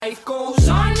Life goes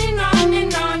on and on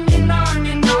and on and on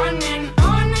and on and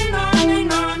on and on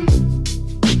and on.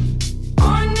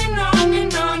 On and on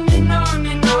and on and on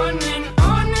and on and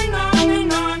on and on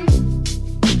and on.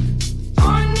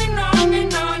 On and on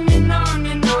and on and on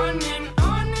and on and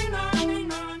on and on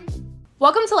and on.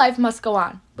 Welcome to Life Must Go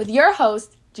On with your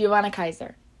host, Giovanna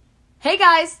Kaiser. Hey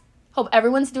guys, hope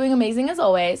everyone's doing amazing as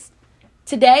always.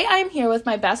 Today I am here with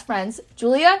my best friends,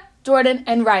 Julia, Jordan,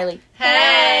 and Reilee.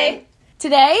 Hey!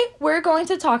 Today, we're going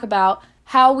to talk about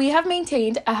how we have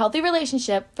maintained a healthy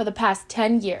relationship for the past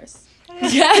 10 years.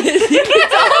 Yes, you can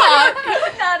talk.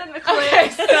 Put that in the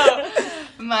quiz. Okay,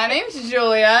 so my name's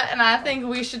Julia, and I think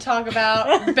we should talk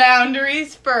about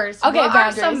boundaries first. Okay, what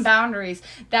boundaries. are some boundaries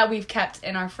that we've kept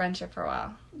in our friendship for a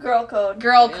while? Girl code.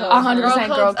 Girl code. 100%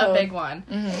 girl code's code. a big one.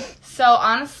 So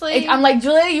honestly, I'm like,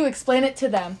 Julia, you explain it to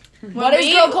them. What is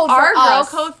we- girl code for our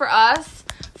us? girl code for us,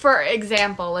 for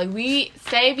example, like we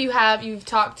say if you've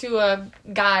talked to a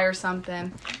guy or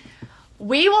something,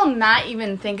 we will not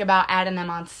even think about adding them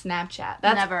on Snapchat.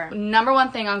 That's Never. number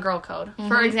one thing on girl code.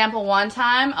 For example, one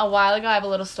time, a while ago, I have a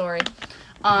little story.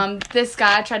 This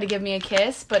guy tried to give me a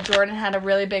kiss, but Jordan had a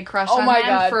really big crush on my him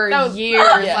God. for That was- years,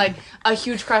 Yeah. like a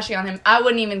huge crushing on him. I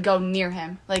wouldn't even go near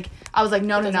him. Like I was like,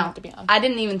 no. doesn't have to be on. I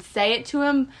didn't even say it to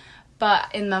him,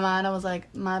 but in my mind, I was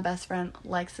like, my best friend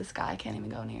likes this guy. I can't even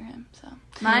go near him. So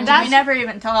Mind you, That's- we never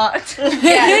even talked. Yes,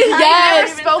 Never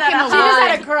even spoken said a a She just hi.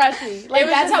 had a crushy. Like, It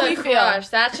was that's just how a we feel. crush.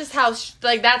 That's just how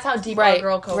that's how deep Right, our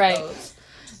girl code right. goes.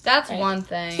 That's Right. one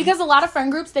thing. Because a lot of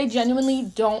friend groups, they genuinely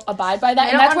don't abide by that. They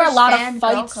And don't that's where a lot of understand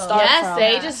girl fights code. start yes, from.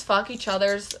 they just fuck each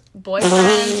other's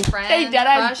boyfriends, friends, They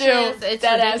deadass do. crushes. It's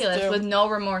Deadass ridiculous do. with no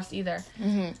remorse either.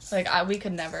 Mhm. Like we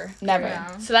could never. Never.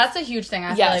 Yeah. So that's a huge thing. I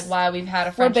feel Yes. like why we've had a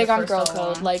We're friendship big on for girl so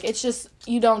code. long. Like, it's just,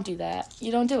 you don't do that.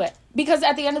 You don't do it. Because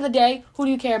at the end of the day, who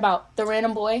do you care about? The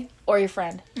random boy or your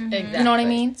friend? Exactly. You know what I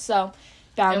mean? So, And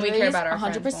boundaries, we care about our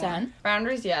 100%. friends more.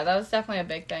 Boundaries, yeah, that was definitely a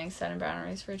big thing. Setting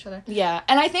boundaries for each other. Yeah,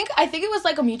 and I think it was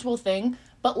like a mutual thing,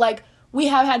 but like we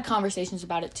have had conversations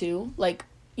about it too. Like,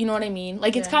 you know what I mean?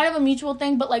 Like it's Yeah. kind of a mutual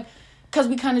thing, but like because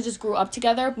we kind of just grew up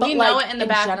together. But We like, know it in the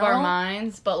back of our general,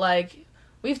 minds, but like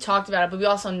we've talked about it, but we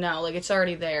also know like it's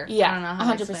already there. Yeah, I don't know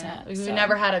how to explain 100%, it. We've so.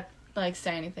 never had to like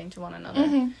say anything to one another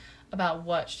Mhm. about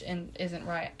what isn't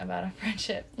right about a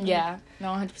friendship. Yeah,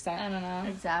 no, I 100%. don't know.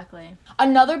 Exactly.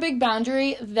 Another big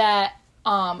boundary that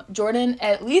Jordan,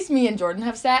 at least me and Jordan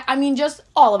have set. I mean, just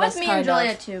all of us With me kind and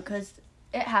Julia of. too, because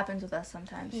it happens with us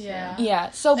sometimes. Yeah.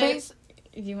 Yeah. So Hey, base.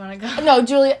 You want to go? No,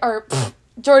 Julia or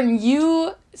Jordan,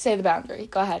 you say the boundary.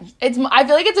 Go ahead. I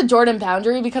feel like it's a Jordan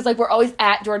boundary because like we're always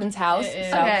at Jordan's house. It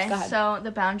is. So, Okay, go ahead. so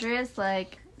the boundary is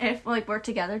like if like we're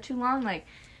together too long, like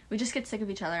we just get sick of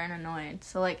each other and annoyed.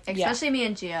 So like especially me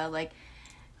and Gia, like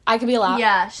I could be a lot.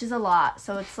 yeah, she's a lot.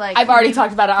 So it's like I've already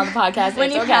talked about it on the podcast. when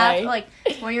It's you okay. have like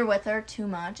when you're with her too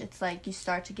much, it's like you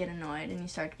start to get annoyed and you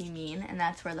start to be mean, and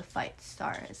that's where the fights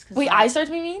start. Is 'cause, Wait, like, I start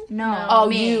to be mean? no, Oh,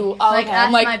 me. you. Oh, like okay. that's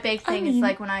I'm like, my big thing. I It's mean-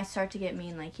 like when I start to get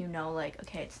mean, like you know, like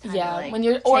okay, it's time Yeah, to like when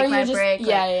you're take or my you're just break.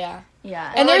 yeah, like, yeah.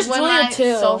 yeah. And Or, there's like, when Julia my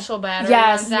too. social battery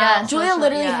Yes, runs yeah. out. Julia social-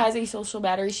 literally yeah. has a social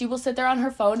battery. She will sit there on her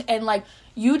phone and like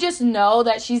you just know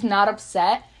that she's not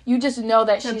upset. You just know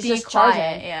that to she's be just quiet.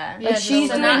 charging. Yeah. Like, just she's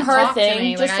to doing not her talk to thing,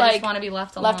 me. just I like, just want to be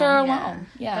left alone. Left her Yeah. alone.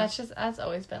 Yeah. That's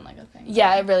always been like a thing.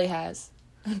 Yeah, it really has.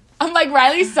 I'm like,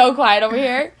 Riley's so quiet over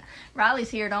here. Riley's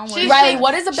here. Don't worry. She's Riley, shak-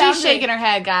 what is a boundary? She's shaking her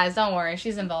head, guys. Don't worry,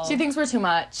 she's involved. She thinks we're too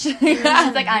much. She's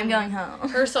like, I'm going home.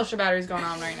 her social battery's going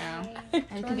on right now.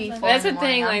 It could be 4 That's in the the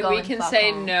thing, morning. like, I'm we going can fuck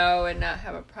say home. no and not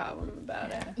have a problem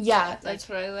about it. Yeah, That's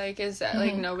what I like, is that,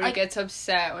 like, nobody Like- gets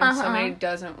upset when Uh-huh. somebody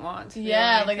doesn't want to do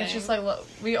Yeah, like it's anything. just like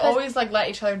we always like let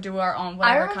each other do our own I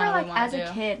whatever remember, kind of like, we want as to a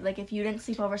do. kid, like, if you didn't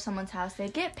sleep over someone's house,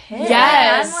 they'd get pissed.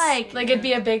 Yes. And I'm Like it'd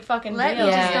be a big fucking let deal.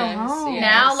 me just go Yes, home. yes.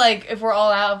 Now, like if we're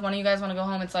all out, if one of you guys want to go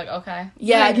home, it's like okay.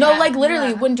 Yeah, Like, no, yeah. like literally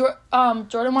Yeah. when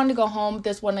Jordan wanted to go home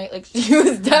this one night, like she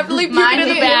was definitely puking Mind in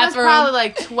you, the it was bathroom. probably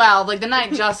like 12. Like the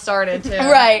night just started too.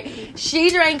 Right. She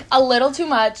drank a little too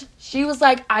much. She was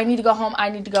like, I need to go home.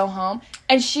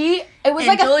 And it was And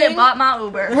like Julia a thing. bought my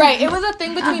Uber. Right. It was a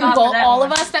thing between not for both that all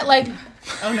one. of us that like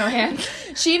Oh no, hands.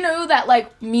 she knew that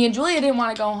like me and Julia didn't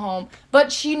want to go home,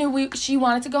 but she knew she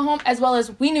wanted to go home as well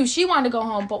as we knew she wanted to go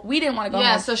home, but we didn't want to go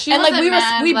Yeah, home. so she and like wasn't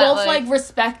mad we that, both like- like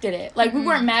respected it. Like we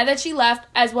weren't mad that she left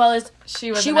as well as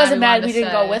She wasn't she wasn't mad we we wanted didn't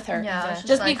to go with her. Yeah, it's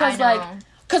Just I because know. like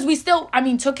because we still, I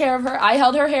mean, took care of her. I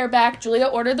held her hair back. Julia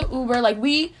ordered the Uber. Like,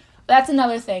 that's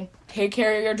another thing. Take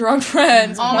care of your drunk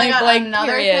friends. Oh my Point god, blank,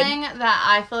 another period. thing that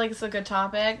I feel like is a good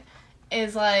topic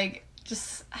is like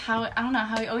just how I don't know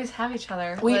how we always have each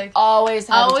other. We like, always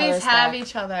have always each other's have back.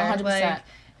 each other. 100%. Like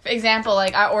for example,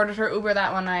 like, I ordered her Uber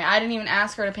that one night. I didn't even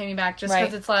ask her to pay me back just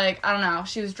because it's, like, I don't know.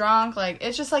 She was drunk. Like,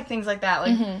 it's just, like, things like that.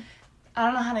 Like, I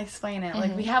don't know how to explain it.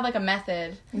 Like, we have, like, a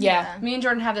method. Yeah. Me and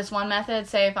Jordan have this one method.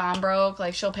 Say if I'm broke,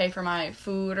 like, she'll pay for my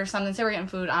food or something. Say we're getting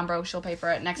food, I'm broke, she'll pay for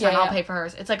it. Next time, I'll pay for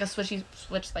hers. It's, like, a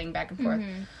switch thing back and forth.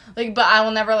 Like, but I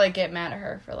will never, like, get mad at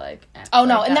her for, like... Oh, like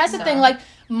no. And that, that's the thing. Like,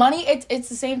 money, it's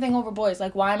the same thing over boys.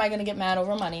 Like, why am I going to get mad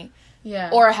over money?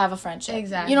 Yeah. Or have a friendship.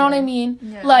 Exactly. You know what I mean?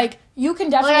 Yeah. Like, you can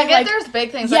definitely, like, I get there's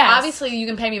big things. Like, yes. obviously, you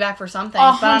can pay me back for something,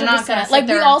 but I'm not gonna sit like,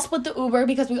 there... we all split the Uber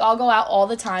because we all go out all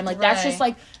the time. Like, that's just,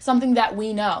 like, something that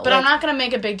we know. But like, I'm not gonna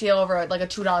make a big deal over, like, a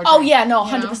 $2 drink. Oh, yeah, no,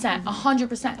 100%.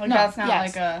 100%. Like, No, that's not,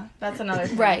 yes. like, a... That's another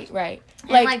thing. Right.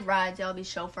 And, like, rides, y'all be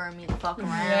chauffeuring me the fuck around,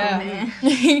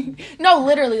 man. No,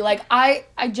 literally, like, I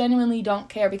genuinely don't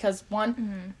care because,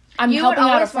 one, I'm You would helping out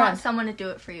a always friend. want someone to do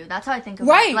it for you. That's how I think of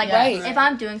Right, it. Like, right. if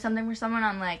I'm doing something for someone,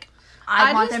 I'm like,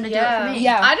 I want them to do it for me.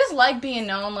 Yeah. I just like being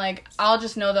known. Like, I'll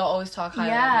just know they'll always talk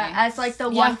highly of me. As, like, the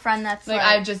one friend that's, Like,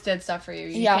 I just did stuff for you.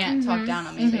 You Yeah. can't talk down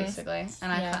on me, basically.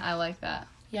 And Yeah. I like that.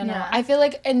 Yeah, no. Yeah. I feel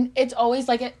like, and it's always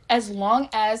like, as long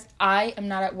as I am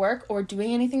not at work or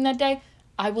doing anything that day,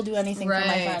 I will do anything for my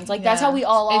Right, friends. Like, that's how we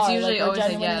all It's are. usually like, we're always a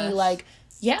genuinely yes. like,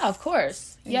 yeah, of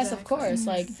course. Yes, of Exactly. course.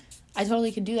 Like, I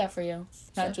totally could do that for you.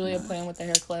 Not Julia playing with the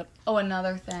hair clip. Oh,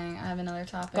 another thing. I have another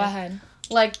topic. Go ahead.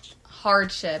 Like,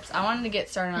 hardships. I wanted to get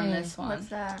started on this one. What's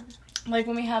that? Like,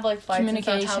 when we have, like, fights and stuff,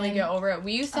 how we Communication. get over it.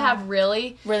 We used to have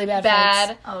really Really bad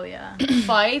bad Oh, yeah.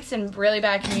 fights and really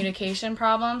bad communication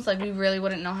problems. Like, we really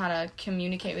wouldn't know how to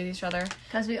communicate with each other.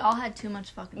 Because we all had too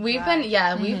much fucking We've pride.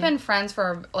 been, we've been friends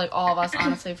for, like, all of us,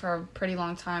 honestly, for a pretty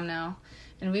long time now.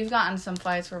 And we've gotten some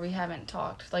fights where we haven't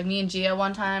talked. Like, me and Gia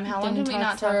one time, how long did we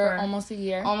not talk for? almost a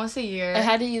year. Almost a year. It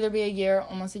had to either be a year or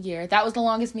almost a year. That was the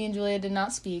longest me and Julia did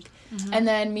not speak. And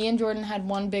then me and Jordan had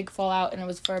one big fallout, and it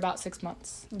was for about 6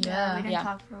 months. Yeah, we didn't Yeah.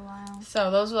 talk for a while. So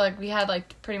those were, like, we had,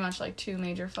 like, pretty much, like, 2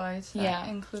 major fights that Yeah.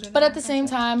 included But that. at the same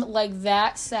time, like,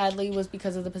 that sadly was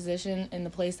because of the position in the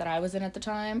place that I was in at the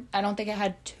time. I don't think it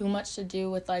had too much to do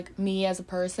with, like, me as a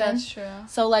person. That's true.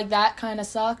 So, like, that kind of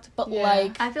sucked. But, Yeah.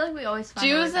 like, I feel like we always find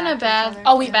She our way was in back a to bad- each other.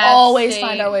 oh, we bad always state.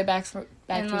 find our way back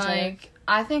And, to each other. like,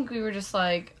 I think we were just,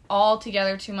 like, all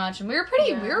together too much. And we were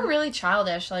we were really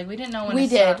childish. Like, we didn't know when We to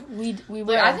did. stop. We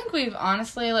were. Like, I think we've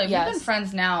honestly, like, we've Yes. been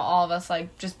friends now, all of us,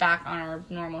 like, just back on our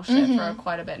normal shit for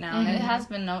quite a bit now. And it has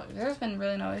been there's been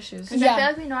really no issues. Because Yeah. I feel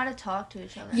like we know how to talk to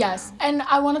each other. Yes, now. and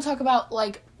I want to talk about,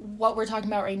 like, what we're talking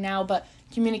about right now, but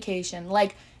communication.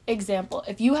 Like, example,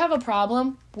 if you have a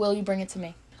problem, will you bring it to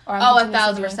me? Or I'm Oh,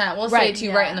 continuously doing- 1,000%. We'll say Right. it to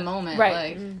you Yeah. right in the moment.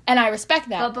 Right. Like, And I respect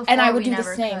that. But before and I would we do the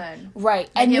never same. could. Right.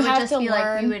 Like, And you it would have just to be learn.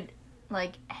 like we would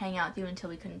like hang out with you until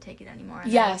we couldn't take it anymore.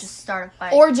 And Yes. then just start a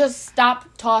fight. or just stop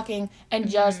talking and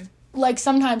just, like,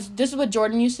 sometimes, this is what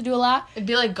Jordan used to do a lot. it'd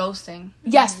be like ghosting.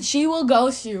 Yes, she will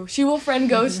ghost you. She will friend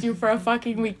ghost you for a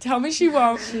fucking week. Tell me she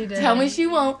won't. She did. Tell me she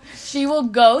won't. She will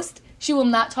ghost. She will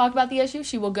not talk about the issue.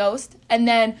 She will ghost. And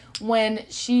then when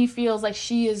she feels like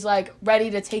she is, like, ready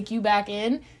to take you back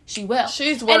in, she will.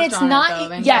 She's and worked it's on not it, though,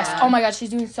 thank yes. God. Oh my god, she's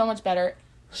doing so much better.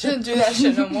 Shouldn't do that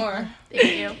shit no more.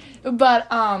 Thank you. But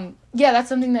yeah, that's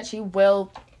something that she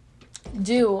will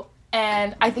do,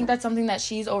 and I think that's something that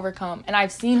she's overcome, and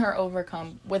I've seen her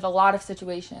overcome with a lot of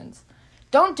situations.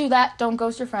 Don't do that. Don't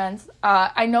ghost your friends.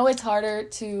 I know it's harder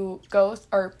to ghost,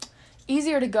 or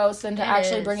easier to ghost than to It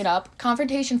actually is. bring it up.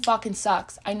 Confrontation fucking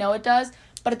sucks. I know it does,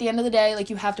 but at the end of the day, like,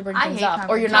 you have to bring I things hate up,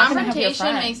 or you're not gonna have your Confrontation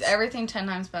friends. makes everything 10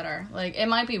 times better. Like, it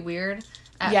might be weird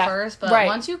at Yeah, first, but right.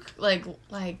 once you,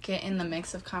 like get in the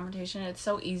mix of confrontation, it's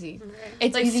so easy.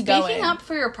 It's Like, easy speaking going. up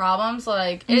for your problems,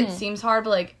 like, it seems hard,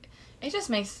 but, like, it just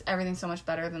makes everything so much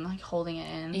better than, like, holding it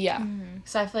in. Yeah.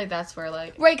 So I feel like that's where,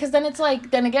 like... Right, because then it's like,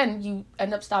 then again, you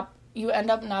end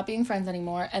up not being friends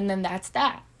anymore, and then that's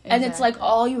that. And it's like,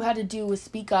 all you had to do was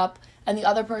speak up, and the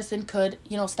other person could,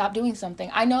 stop doing something.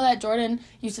 I know that Jordan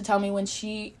used to tell me when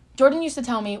she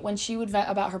would vent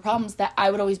about her problems that I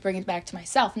would always bring it back to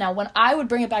myself. Now, when I would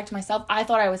bring it back to myself, I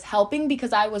thought I was helping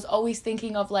because I was always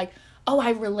thinking of, like, oh, I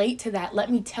relate to that.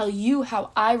 Let me tell you how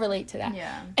I relate to that.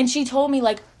 Yeah. And she told me,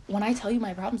 like, when I tell you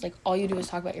my problems, like, all you do is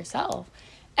talk about yourself.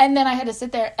 And then I had to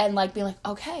sit there and, like, be like,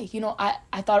 okay,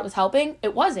 I thought it was helping.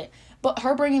 It wasn't. But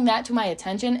her bringing that to my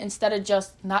attention instead of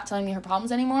just not telling me her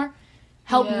problems anymore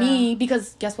helped me,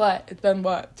 because guess what? It's been,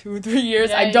 2 or 3 years?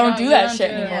 Yeah, I don't do that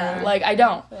shit do it. anymore. Yeah. Like, I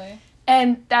don't. Really.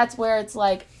 And that's where it's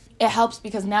like, it helps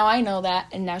because now I know that,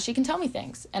 and now she can tell me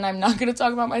things. And I'm not going to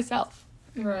talk about myself.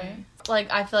 Right.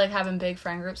 like, I feel like having big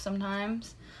friend groups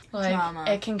sometimes, like, Drama.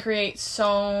 it can create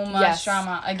so much Yes.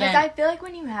 drama. Because Again, I feel like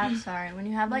when you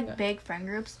have like big friend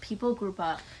groups, people group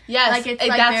up. yes, like, it's,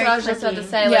 like, that's very what I was just about to cliquey.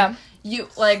 say. Yeah.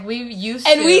 Like, we used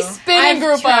And to. we spin in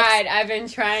group ups. I've been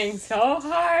trying so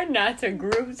hard not to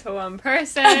group to one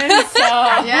person. So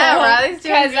Yeah, Riley's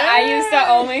doing because good. I used to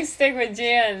only stick with Gia,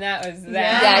 and that was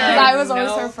that. Yeah, because I was No-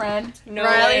 always her friend. no way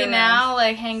Riley around. now,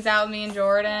 like, hangs out with me and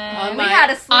Jordan. On We my-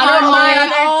 had a sleepover on the my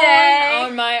other day.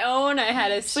 On my own, I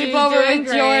had a She's sleepover doing with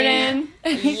great. Jordan.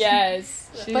 Yes.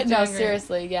 She's But no, doing great.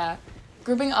 seriously, yeah.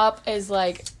 Grouping up is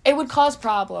like, it would cause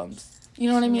problems. You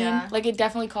know what I mean? Yeah. Like, it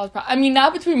definitely caused problems. I mean,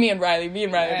 not between me and Riley. Me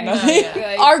and Riley, Right. nothing. Oh, yeah.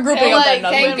 Like, Our grouping and, up like, had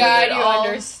nothing. Thank to do God with you it. all-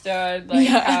 understood like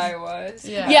Yeah. how I was.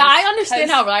 Yeah. Yeah, I understand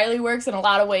Has- how Riley works in a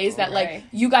lot of ways that, like, Right.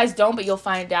 you guys don't, but you'll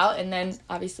find out. And then,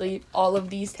 obviously, all of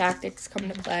these tactics come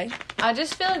into play. I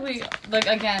just feel like we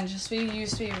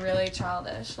used to be really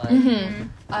childish. Like, Mm-hmm.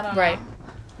 I don't Right. know.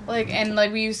 Like, and,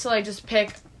 like, we used to, like, just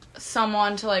pick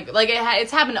someone to, like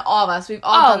it's happened to all of us. We've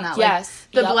all done that. Like, yes.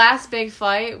 the Yep. last big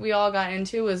fight we all got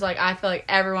into was, like, I feel like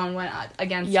everyone went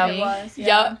against Yep. me. It was,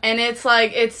 Yep. And it's,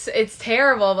 like, it's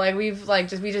terrible. Like, we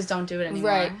just don't do it anymore.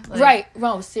 Right. Like, Right.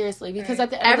 No, seriously. Because at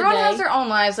the end Everyone of the day, has their own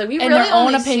lives. Like, we and really their own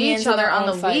only opinions see each and other their on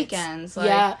the own fights. weekends. Like,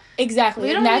 yeah, exactly. we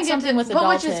don't and that's even get something to, with but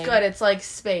which is adulting. good. It's like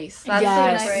space. That's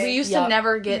Yes. the nice. We used Yep. to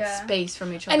never get Yeah. space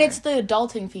from each other. And it's the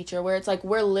adulting feature where it's like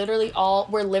we're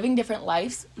living different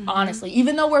lives, honestly.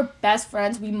 Even though we're best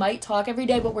friends, we might talk every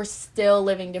day, but we're still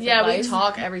living different lives. we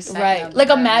talk every second. Right. of the Like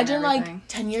day and imagine like everything.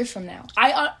 10 years from now.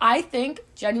 I think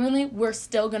genuinely we're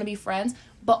still going to be friends,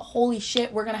 but holy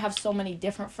shit, we're going to have so many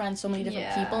different friends, so many different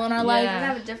Yeah. people in our Yeah. life. We're gonna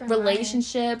have a different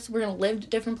Relationships, we're going to live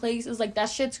different places. Like that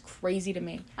shit's crazy to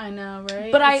me. I know,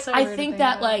 right? But It's so I weird to think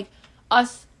that about. like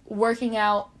us working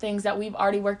out things that we've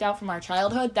already worked out from our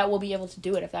childhood, that we'll be able to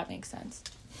do it if that makes sense.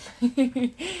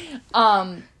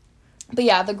 But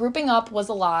yeah, the grouping up was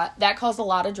a lot. That caused a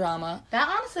lot of drama. that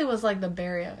honestly was like the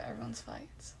barrier of everyone's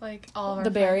fights. Like all of our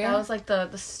The barrier? That was like the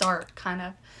start, kind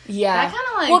of. Yeah. That kind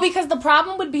of like. Well, because the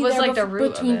problem would be was, there like, the root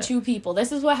of between it. two people.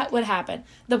 This is what would happen.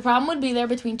 The problem would be there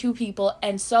between two people,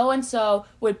 and so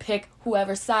would pick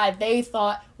whoever side they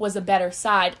thought was a better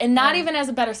side. And not even as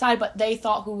a better side, but they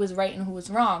thought who was right and who was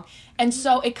wrong. And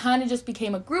so it kind of just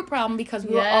became a group problem because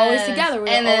we were always Yes. together. We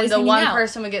were and then always the hanging one out.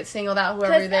 person would get singled out,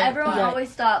 whoever Because they. everyone Right. always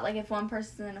thought, like, if one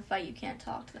person's in a fight, you can't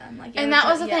talk to them. Like, And that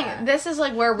was the thing. This is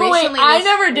like where But wait, recently. I this-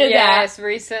 never did Yes, that.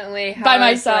 recently. How By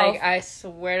it's myself. Like, I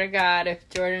swear to God, if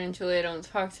Jordan and Julia don't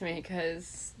talk to me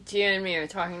because Gia and me are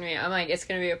talking to me, I'm like, it's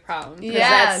gonna be a problem. 'Cause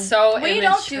Yeah. that's so We immature.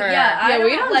 don't do, yeah. I Yeah, don't,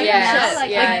 we don't like, do now, that. like,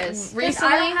 Yes. because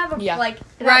Recently- I don't have a, Yeah. like,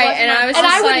 that Right, wasn't and my I was And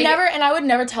just I would like-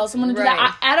 never tell someone to do Right.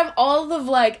 that. Out of all of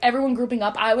like everyone grouping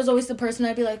up, I was always the person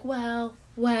that'd be like, well,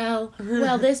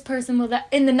 this person will that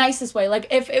in the nicest way. Like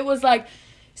if it was like,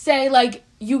 say like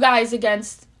you guys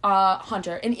against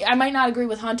Hunter, and I might not agree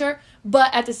with Hunter, but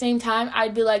at the same time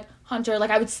I'd be like Hunter, like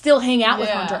I would still hang out with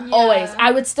Yeah. Hunter Yeah. always.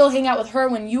 I would still hang out with her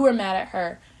when you were mad at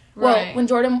her. Well, Right. when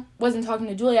Jordan wasn't talking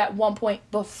to Julia at one point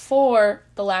before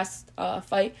the last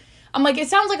fight, I'm like, it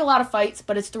sounds like a lot of fights,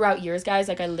 but it's throughout years, guys.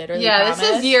 Like I literally Yeah, promise.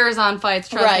 this is years on fights.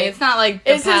 Trust Right. me, it's not like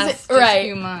the This past is just right,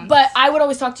 few months. but I would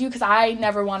always talk to you because I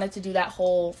never wanted to do that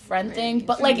whole friend thing.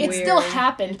 But It's like, it still weird.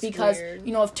 happened It's because weird.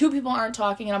 you know, if two people aren't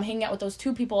talking and I'm hanging out with those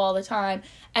two people all the time,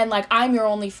 and like I'm your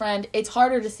only friend, it's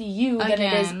harder to see you than it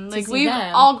is to like see we've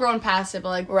them. all grown past it, but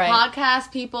like Right.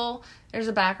 podcast people, there's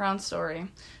a background story.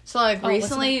 So like Oh, what's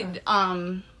the recently,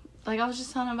 background? like I was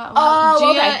just telling about Oh,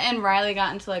 Gia okay. and Riley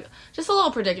got into like just a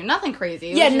little predicament, nothing crazy.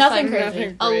 It Yeah, was just, nothing like,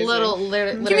 crazy. A little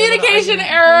literally Communication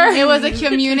little error. argument. It was a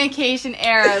communication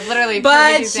error, literally. But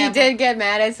perfect she example. did get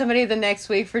mad at somebody the next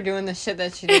week for doing the shit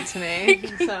that she did to me.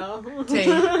 So See.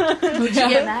 Who'd you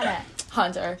get mad at?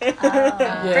 Hunter. Oh.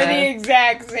 for the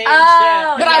exact same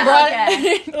Oh, shit. But I yeah, brought okay.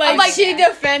 it. Like, Like she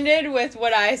defended with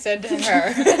what I said to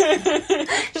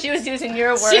her. She was using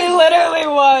your words. She literally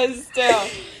was still.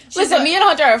 listen, me and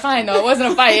Hunter are fine though. It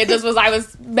wasn't a fight. It just was I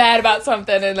was mad about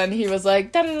something, and then he was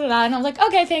like da da da da, and I'm like,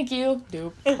 okay, thank you.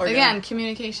 Doop. Or Again, doop.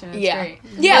 communication. It's Yeah. great.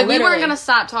 Yeah, Like, we literally. weren't gonna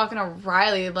stop talking to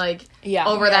Riley like Yeah.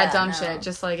 over that Yeah, dumb no. shit.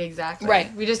 Just like exactly.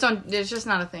 Right. We just don't. It's just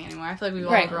not a thing anymore. I feel like we've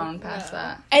all Right. grown past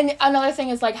that. And another thing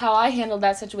is like how I handled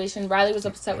that situation. Riley was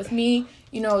upset with me.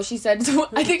 You know, she said,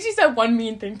 I think she said one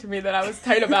mean thing to me that I was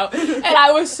tight about. And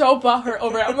I was so butthurt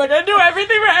over it. I'm like, I do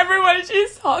everything for everyone. And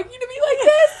she's talking to me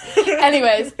like this.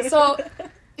 Anyways, so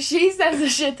she says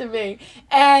this shit to me.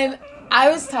 And I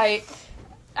was tight.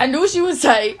 I knew she was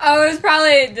tight. Oh, it was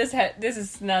probably this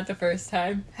is not the first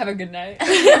time. Have a good night.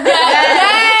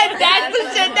 That's the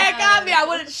shit that got me. I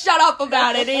wouldn't shut up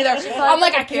about it either. I'm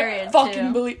like, I can't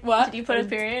fucking believe what. Did you put a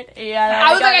period? Yeah.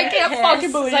 I was like, I can't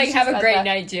fucking believe. It's like, she have a said great that.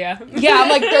 night, Gia. Yeah, I'm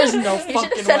like, there's no You should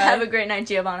fucking have said, way. have a great night,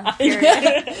 Giovanna. Period.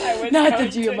 I was Not the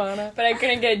going to, Giovanna. but I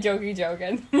couldn't get a jokey joke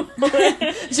in.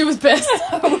 She was pissed.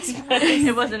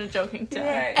 It wasn't a joking time.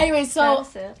 Right. Anyway, so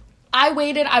That's it. I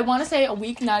waited, I want to say a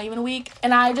week, not even a week,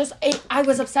 and I was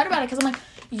upset about it because I'm like,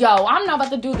 yo, I'm not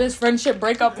about to do this friendship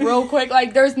breakup real quick.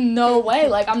 Like, there's no way.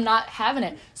 Like, I'm not having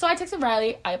it. So I texted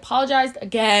Riley. I apologized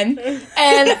again,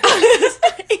 and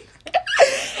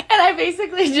I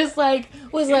basically just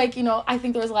was like, I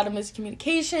think there was a lot of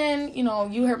miscommunication.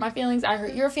 You hurt my feelings, I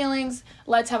hurt your feelings.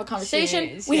 Let's have a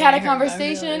conversation. We had a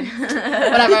conversation.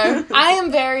 Whatever. I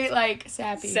am very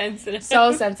sappy, Sensitive.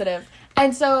 so sensitive.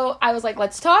 And so I was like,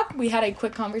 let's talk. We had a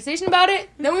quick conversation about it.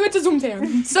 Then we went to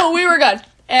Zoomtown. So we were good.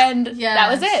 And that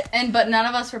was it. But none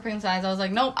of us were picking sides. I was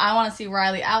like, nope, I want to see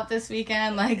Riley out this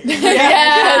weekend. I was like,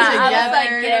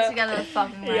 get it together the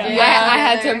fucking way. Yeah, Yeah. I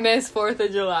had to miss 4th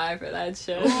of July for that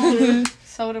shit.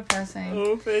 So depressing.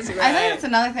 Oof, it's I think right. that's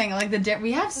another thing. Like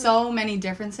we have so many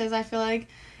differences. I feel like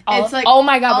It's like, oh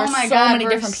my god, we're so many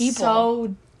we're different people.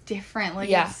 So different. Like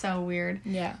Yeah. it's so weird.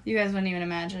 Yeah. You guys wouldn't even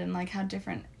imagine how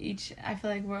different each. I feel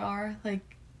like we are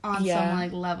on Yeah.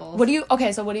 some levels. What do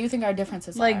you think our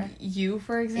differences are? You,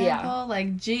 for example,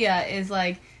 Gia is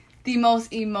the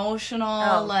most emotional,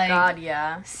 Oh, God,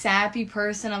 yeah. sappy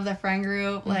person of the friend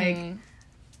group.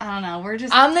 I don't know. We're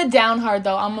just. I'm the down hard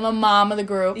though. I'm the mom of the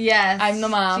group. Yes, I'm the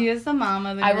mom. She is the mom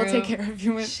of the I group. will take care of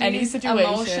you in She's any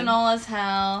situation. emotional as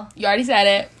hell. You already said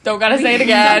it. Don't gotta say it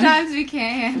again. Sometimes we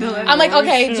can't handle it. I'm like,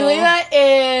 okay, Julia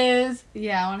is.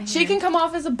 Yeah, I want to. She can come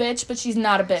off as a bitch, but she's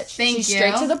not a bitch. Thank she's you.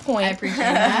 straight to the point. I appreciate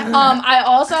that.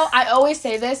 I always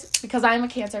say this because I'm a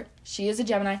Cancer. She is a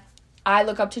Gemini. I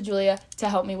look up to Julia to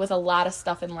help me with a lot of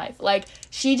stuff in life.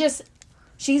 She's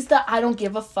the I don't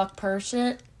give a fuck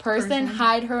person,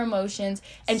 hide her emotions,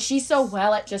 and she's so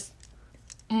well at just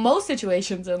most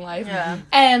situations in life. Yeah.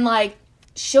 And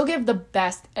she'll give the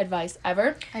best advice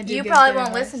ever. I do You give probably good won't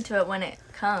advice. listen to it when it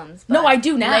comes. No, but I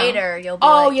do now. Later, you'll be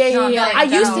Oh like, yeah. no, I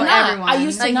no, used to no, not. everyone. I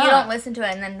used to Like, not. you don't listen to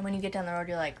it, and then when you get down the road,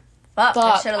 you're like, fuck,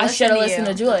 Fuck, I I should have listened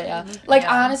to Julia. Yeah.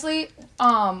 Honestly,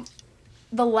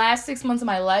 the last 6 months of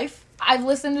my life, I've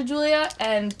listened to Julia,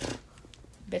 and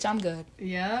bitch, I'm good.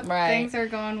 Yep. Right. Things are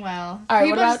going well. All right,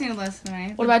 People what about- just need to listen to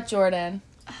me. What about Jordan?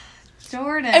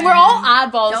 Jordan? And we're all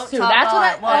oddballs Don't too. talk That's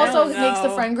what about- well, I also don't makes the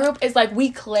know. friend group is we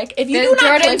click. If you do not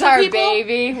Jordan's click our with people,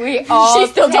 baby. We all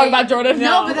she's still take- talking about Jordan.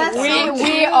 No, but that's we so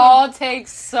we true. all take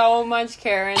so much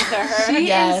care into her. She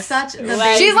Yes. is such the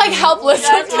Like- she's helpless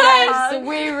That's sometimes. So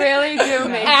we really do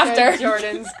make After. sure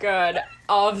Jordan's good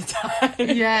all the time.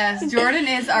 Yes, Jordan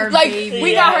is our baby.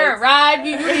 We got her a ride.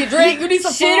 You need a drink. You need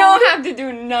some She food. don't have to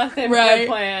do nothing Right.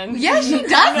 but plan. Yeah, she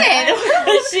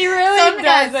doesn't. She really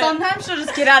doesn't. Sometimes she'll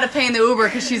just get out of paying the Uber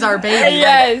because she's our baby.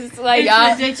 Yes, It's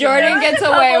Jordan ridiculous. There gets was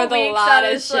a away couple with a weeks lot I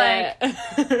of was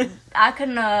shit. I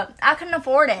couldn't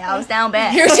afford it. I was down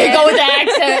bad. Here she go with the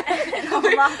accent.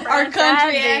 Our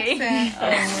country accent.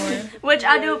 Oh, Lord. Which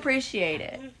I do appreciate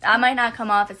it. I might not come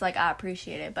off as I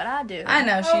appreciate it, but I do. I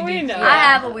know she Oh, we did. know. I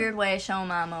have a weird way of showing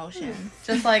my emotions.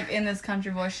 Just like in this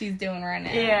country voice she's doing right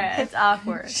now. It's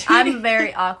awkward. I'm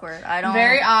very awkward. I don't.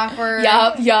 Very awkward.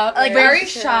 Yup. Like, Very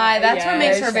shy. That's what Yeah,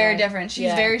 makes very her very shy. different. She's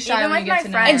Yeah. very shy Even when with you get my to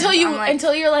know friends. her.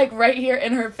 Until you're right here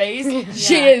in her face,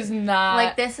 she Yeah. is not.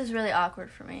 Like, this is really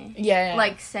awkward for me. Yeah.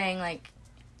 Saying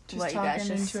Just what you guys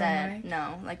talking just into a said. mic?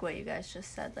 No, what you guys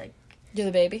just said. you're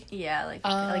the baby. Yeah, you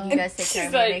guys take care She's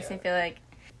of me. like- It makes me feel like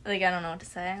I don't know what to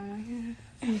say. I'm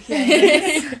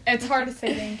It's hard to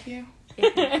say thank you.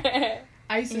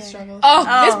 I used to Yeah. struggle. Oh,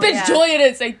 Oh, this bitch yeah. Julia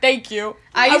didn't say thank you.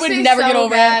 I used would to be never so get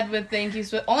over bad with thank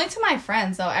yous, but only to my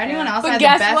friends though. Everyone else But had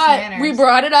guess the best what? manners. We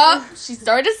brought it up. She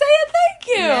started to say a thank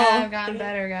you. Yeah, I've gotten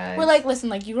better, guys. We're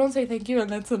listen, you don't say thank you, and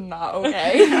that's not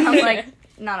okay. I'm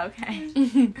not okay.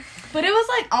 but it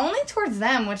was only towards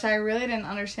them, which I really didn't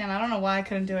understand. I don't know why I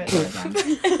couldn't do it towards them.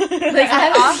 It's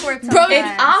awkward. Bro,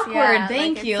 Sometimes. It's awkward. Yeah,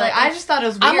 Thank it's you. I just thought it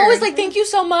was weird. I'm always thank you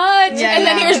so much. Yeah, and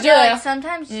then yeah. here's I feel Julia.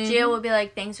 sometimes Gia would be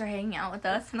like, "Thanks for hanging out with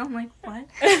us," and I'm like, "What?"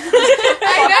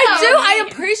 I do. I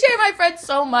appreciate my friends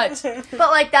so much.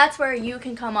 But that's where you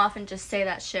can come off and just say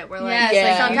that shit. Where Yes,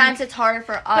 Yeah. sometimes it's harder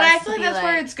for us. But I feel to like be that's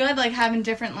where it's good, having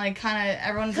different, kind of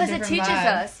everyone's a because it different teaches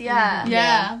vibe. us. Yeah.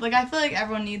 Yeah, I feel like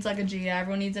everyone needs a Gia,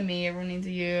 everyone needs a me, everyone needs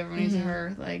a you, everyone needs a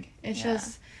her. It's Yeah.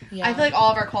 just, I feel like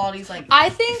all of our qualities I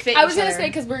think fit I was each gonna other. say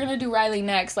because we're gonna do Riley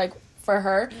next. For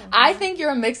her, I think you're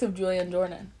a mix of Julia and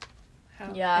Jordan.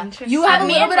 Yeah. You have a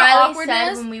Me little and bit of Riley awkwardness,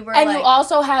 said when we were and like, you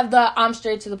also have the I'm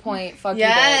straight to the point. Fuck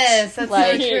Yes, you, bitch. that's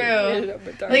Like, so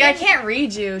true. Like, I can't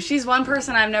read you. She's one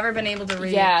person I've never been able to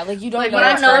read. yeah, like you don't Like, know. when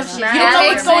I what's first going on. met You don't know her,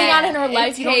 what's going on man, in her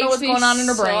life. You don't know what's going on in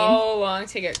her brain. So long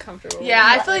to get comfortable. Yeah,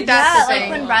 I feel like that's yeah, the like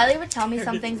thing. when Riley would tell me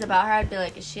some things about her, I'd be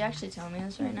like, is she actually telling me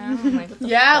this right now? I'm like, what the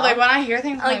Yeah, fuck? like when I hear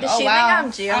things, I'm Like, like, does oh she wow, think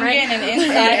I'm Gia I'm right getting an now?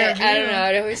 insider view. I don't know.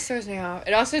 It always throws me off.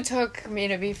 It also took me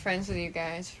to be friends with you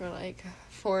guys for like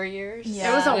 4 years.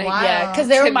 Yeah. It was a Like, while. Yeah, because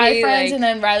they To were my be, friends, like- and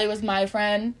then Riley was my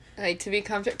friend. Like to be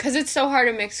comfortable, because it's so hard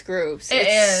to mix groups. It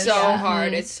It's is, so yeah.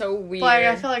 hard. It's so weird. Like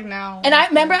I feel like now. And I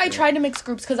remember I tried to mix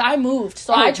groups because I moved,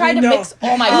 so I tried to we know. mix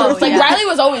all my Oh, groups. Like yeah. Riley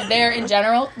was always there in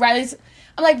general.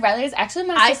 I'm like Riley is actually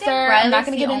my I sister. think I'm Riley's not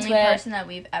gonna the get into only it. person that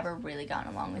we've ever really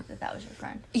gotten along with. If that was your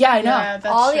friend, Yeah, I know. Yeah, that's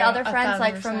all the true. other friends,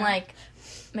 like 1,000%. from like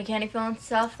Mechanicville and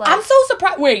stuff. Like, I'm so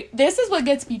surprised. Wait, this is what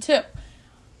gets me too.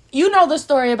 You know the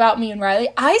story about me and Riley.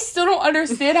 I still don't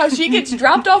understand how she gets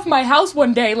dropped off my house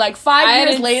one day, like 5 I years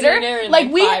hadn't later. seen her in, like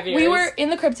like, we 5 we years. were in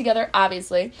the crib together,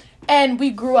 obviously, and we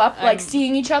grew up like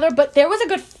seeing each other. But there was a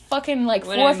good fucking like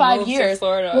When 4 or I 5 moved to years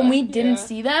Florida, when we didn't yeah.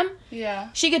 see them. Yeah.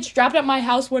 She gets dropped at my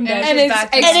house one day, And And it's it's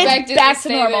back to expected back to to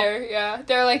stay normal. there. Yeah,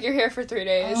 they're like, you're here for 3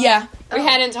 days. Yeah. We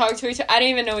hadn't talked to each other. I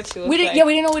didn't even know what she looked We didn't. like. Yeah,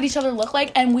 we didn't know what each other looked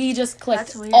like, and we just clicked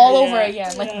That's weird. all over Yeah.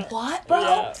 again. Like, Yeah. what, bro?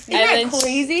 Yeah. Isn't And that then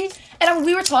crazy? And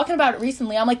we were talking about it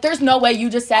recently. I'm like, there's no way you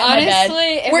just sat in my bed.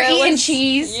 Honestly, if We're it eating was-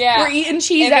 cheese. yeah. We're eating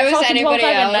cheese If at it was fucking 12 anybody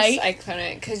o'clock else, at night. I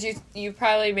couldn't, because you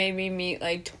probably made me meet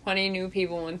like 20 new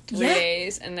people in 3 Yeah.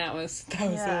 days, and that was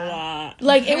Yeah. a lot.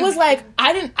 Like, it was like,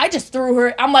 I just threw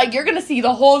her. I'm like, you're gonna see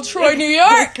the whole Troy, New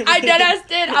York. I deadass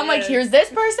did. I'm like, Yes. here's this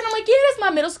person. I'm like, yeah, that's my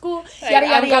middle school. Like, Yada,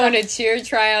 yada, I'm going yada. to cheer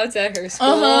tryouts at her school.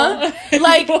 Uh-huh.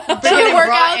 Like, Getting cheer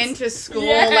brought workouts. into school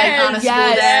Yes. like on a school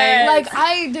Yes. day. Like,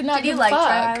 I did not did you give like a fuck.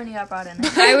 try when you got brought in?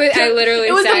 I literally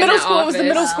It was the sat in middle school. It was the office.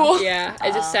 middle school. Yeah,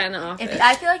 I just sat in the office.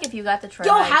 I feel like if you got the Troy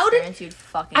Yo, High how did- experience, you'd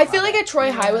fucking. I feel love like it. at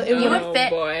Troy High, it You would would fit-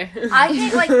 boy. I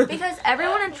think like because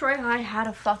everyone in Troy High had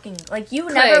a fucking like you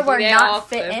Click, never were they all not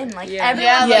fit click. in. Like Yeah.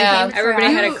 everyone Yeah, that like, came to Troy everybody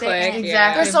High had a would fit clique, in.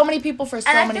 Exactly. There's so many people for so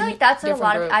And I many feel like that's what a different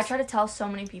lot of. groups. I try to tell so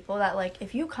many people that like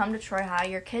if you come to Troy High,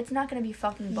 your kid's not gonna be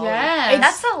fucking bullied. Yes.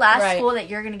 That's the last Right. school that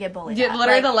you're gonna get bullied. Yeah, at.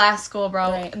 literally Like, the last school,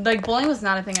 bro. Right. Like bullying was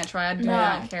not a thing at Troy. I did No.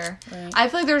 not care. Right. I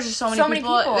feel like there was just so many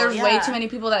people. There's way yeah. too many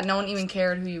people that no one even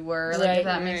cared who you were. Like Right, if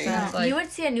that makes right. sense. no, Like you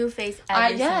would see a new face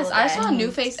every yes, single I day. saw a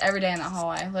new face every day in the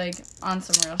hallway. Like on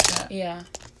some real shit. Yeah.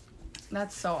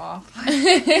 That's so off.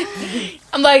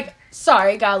 I'm like,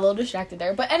 sorry, got a little distracted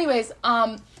there. But anyways,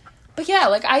 but yeah,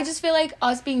 like I just feel like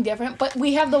us being different, but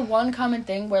we have the one common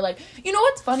thing where like, you know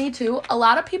what's funny too? A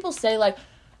lot of people say like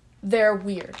they're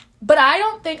weird. But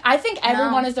I think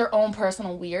everyone is their own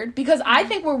personal weird because I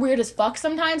think we're weird as fuck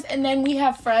sometimes and then we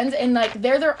have friends and like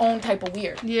they're their own type of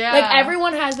weird. Yeah. Like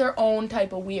everyone has their own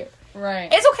type of weird. Right.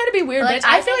 It's okay to be weird, Like, bitch.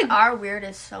 I feel feel like our weird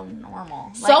is so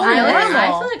normal. So I normal. I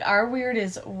feel like our weird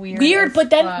is weird. weird, as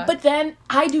but fuck. then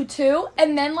I do too.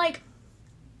 And then like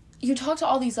you talk to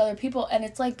all these other people and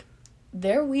it's like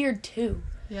they're weird too.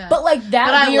 Yeah. But like But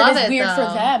that I weird love is it, weird though.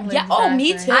 for them. Like, yeah. Oh,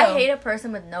 me exactly. too. I hate a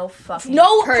person with no fucking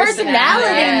no Personality. personality.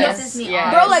 It Yes. pisses me Yes.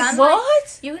 off. Bro, like I'm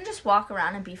what? You can just walk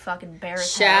around and be fucking bare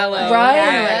as hell. Shallow. Like, Right?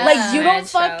 Yeah. Like you don't Mad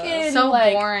shallow. fucking so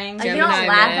like boring. Like, you Gemini don't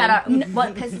laugh man. at our.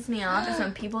 What pisses me off is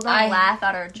when people don't laugh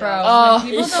at our jokes. Bro, Oh, when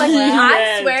people it's don't Like, laugh- I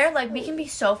Yes. swear, like, we can be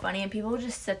so funny and people will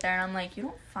just sit there and I'm like, you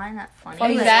don't find that funny.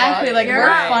 Funny as Exactly, fuck. like You're we're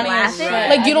not funny as laughing. shit.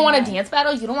 Like you don't I want do to dance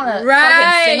battle. You don't want to Right,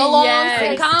 fucking sing along, yes.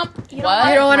 sing comp. You don't What? wanna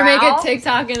You don't want to make a growl?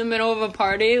 TikTok in the middle of a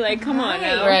party? Like, come on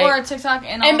now. Right. Or a TikTok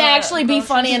and all And the actually be grocery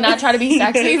funny and stores. not try to be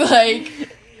sexy. Like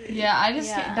Yeah, I just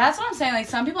Yeah. that's what I'm saying. Like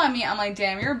some people I meet, I'm like,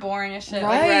 damn, you're boring as shit.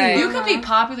 Like, Right. you could be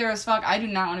popular as fuck. I do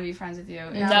not want to be friends with you.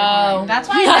 It's so no, boring. That's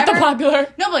why I not never. the popular.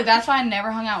 No, but like, that's why I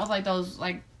never hung out with like those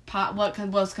like what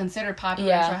was considered popular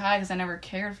Yeah. in Troy High because I never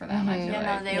cared for them. I feel Yeah,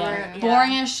 like. no, they Yeah. were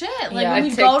Boring as shit. Like Yeah. when A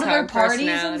we go to their TikTok parties and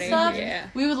personality, stuff, yeah.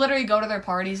 we would literally go to their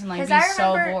parties and like Because be I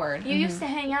so remember bored. you used to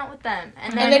hang out with them,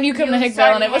 and then you come to Hickville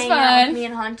started and it was hanging out with fun. Me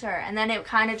and Hunter, and then it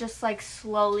kind of just like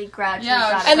slowly, gradually.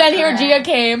 Yeah, got And then better. here Gia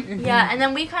came. Yeah, and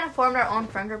then we kind of formed our own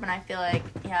friend group, and I feel like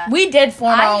We did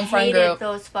form our I own friend hated group.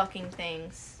 those fucking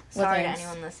things. What Sorry things? to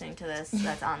anyone listening to this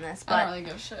that's on this, I don't but really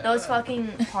give a shit. those fucking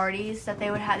parties that they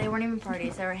would have, they weren't even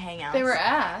parties, they were hangouts. They were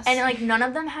ass. and like none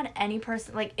of them had any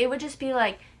person. Like it would just be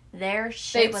like their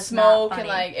shit they'd was smoke not and funny.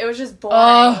 like it was just boring.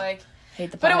 Ugh. Like,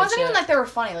 Hate the but it pothead wasn't even shit. like they were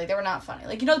funny. Like they were not funny.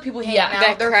 Like you know the people hanging Yeah, out,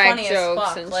 that they're crack funny as jokes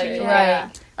fuck. and Like shit. Yeah.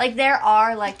 Right. Like there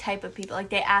are like type of people like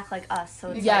they act like us, so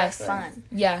it's Yes. like fun.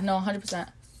 Yeah, no, 100%.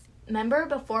 Remember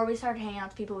before we started hanging out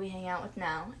with the people we hang out with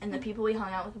now, and the people we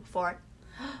hung out with before.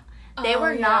 They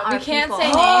were not our We can't people. say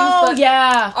names, Oh, but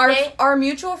yeah. our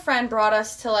mutual friend brought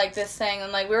us to like this thing,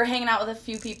 and like we were hanging out with a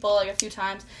few people like a few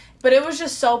times, but it was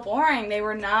just so boring. They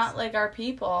were not like our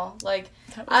people. Like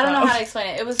I don't know how to explain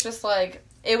it. It was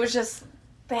just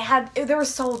they were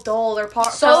so dull. Their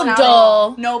personality,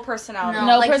 dull. no personality.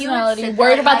 No like, you would personality. sit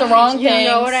Worried there about the and wrong You things.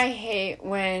 know what I hate?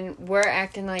 When we're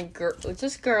acting like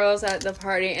just girls at the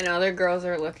party and other girls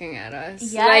are looking at us.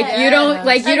 Yes. Like you don't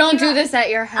Like, you don't you do know- this at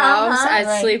your house at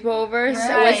Right. sleepovers. So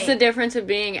Right. what's the difference of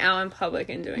being out in public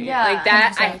and doing Yeah. it? Like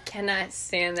that 100%. I cannot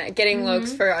stand that. Getting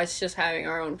looks for us just having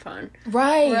our own fun.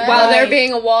 Right. While they're right.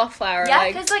 being a wallflower. Yeah,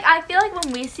 like because like I feel like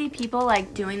when we see people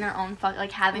like doing their own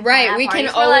like having Right, fun at we can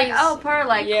parties, we're like, always- oh, per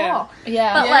like Yeah. cool.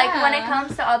 Yeah. But like when it Yeah.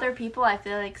 comes to other people, I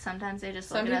feel like sometimes they just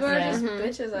Some look people at are us. just Yeah.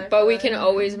 bitches. I but feel we like. can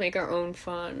always make our own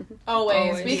fun.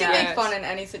 Always. We can Yes. make fun in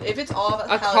any if it's all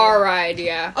A car ride,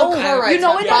 yeah. Oh, car ride. You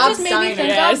know what that Bob's just made me Diner. think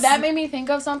Yes. of? That made me think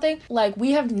of something. Like,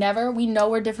 we know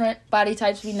we're different body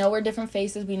types. We know we're different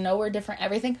faces. We know we're different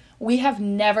everything. We have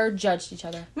never judged each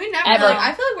other. We never. Ever. Like,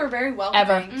 I feel like we're very welcoming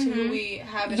Ever. to who we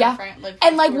have in Yeah. our friend. Like,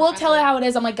 And, like, who we're we'll friends tell her with. how it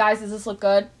is. I'm like, guys, does this look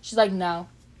good? She's like, no.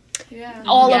 Yeah.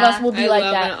 All of Yeah. us will be I like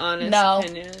love that. an honest No.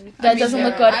 opinion. That Me doesn't too.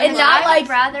 look good. I And love not it. like, I'd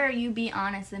rather you be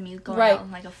honest than me going Right. out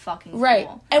in like a fucking right.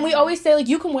 fool. And we always say, like,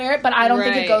 you can wear it, but I don't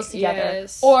think it Right, goes together.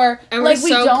 yes. Or, And like, we're we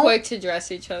so don't. quick to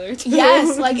dress each other too.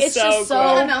 Yes, like, it's just so-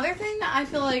 Well, Oh. another thing that I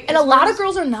feel like, And a lot of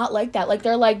girls are not like that. Like,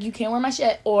 they're like, you can't wear my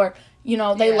shit. Or, you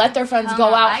know, they Yeah. let their friends Hell go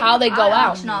no, out I- how they go I out.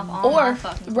 auction off all Or, my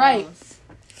fucking right. clothes.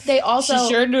 They also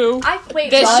do. Wait,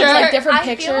 This but- judge, like, shirt- different I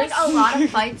pictures. feel like a lot of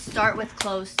fights start with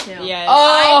clothes too. Yes.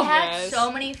 Oh, I had yes.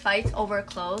 so many fights over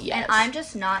clothes, Yes. and I'm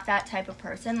just not that type of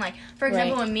person. Like, for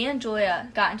example, Right. when me and Julia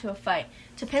got into a fight,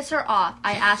 to piss her off,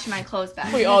 I asked for my clothes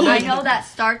back. We all I did. know that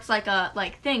starts like a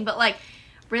thing, but like,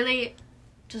 really,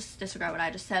 just disregard what I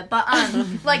just said. But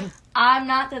like, I'm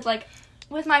not that like.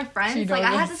 With my She friends, like I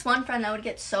knows. had this one friend that would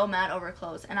get so mad over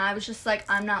clothes, and I was just like,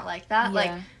 I'm not like that. Like,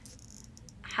 Yeah.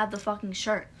 have the fucking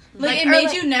shirt. Like, it or, made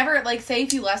like- you never, like, say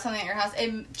if you left something at your house,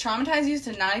 it traumatized you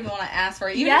to not even want to ask for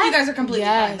it. Even Yes. if you guys are completely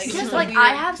Yes. fine. Like, it's Just just like weird. I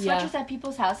have Yeah. switches at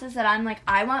people's houses that I'm like,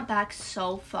 I want back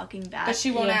so fucking bad. But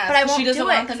she won't Yeah. ask. But I won't she doesn't do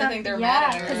want it, them to 'cause think they're I'm- mad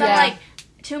at yeah, her. because Yeah. I'm like,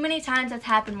 too many times that's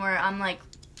happened where I'm like,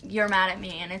 you're mad at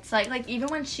me, and it's like even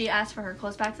when she asks for her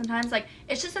clothes back, sometimes like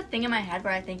it's just a thing in my head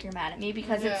where I think you're mad at me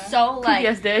because Yeah. it's so like,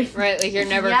 Right, like you're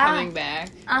never Yeah. coming back.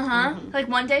 Like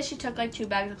one day she took like 2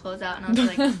 bags of clothes out, and I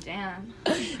was like, damn.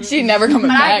 She never coming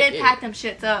But back. I did pack them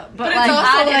shits up, but But it's like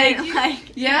also, I didn't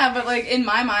like. Yeah, but, like, in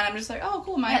my mind, I'm just like, oh,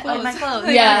 cool, my Yeah, clothes. like, my clothes.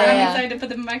 Like, Yeah, I'm yeah. excited to put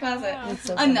them in my closet. That's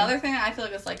so funny. Another thing I feel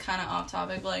like is, like, kind of off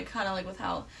topic, but, like, kind of, like, with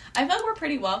how... I feel like we're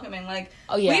pretty welcoming. Like,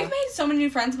 Oh, yeah. we've made so many new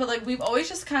friends, but, like, we've always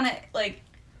just kind of, like,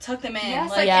 took them in. Yes,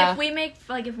 like, like Yeah. if we make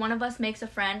like if one of us makes a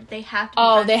friend, they have to. Be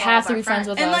Oh, friends they with all have of to our be friends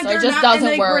with and, us. like, Or they're it just not, doesn't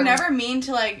and, like, work. we're never mean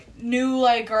to, like, new,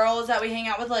 like, girls that we hang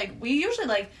out with. Like, we usually,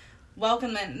 like,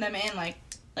 welcome them in, like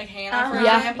Hannah, for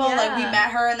Yeah. example. Like, we Yeah. met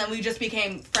her, and then we just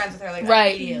became friends with her, like,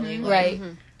 Right. immediately. Like, Right.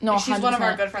 No, She's one of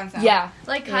our 100%. good friends now. Yeah.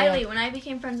 Like Yeah. Kylie, when I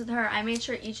became friends with her, I made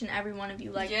sure each and every one of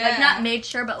you like Yeah. not made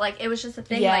sure, but like it was just a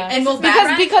thing. Yeah. Like And this we'll is my back-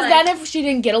 friend, Because like, then if she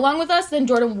didn't get along with us, then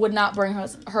Jordan would not bring her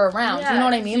around. Yeah, You know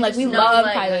what I mean? you Like, just we know, love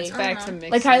like, Kylie. It's back to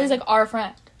mixing. Like, Kylie's like our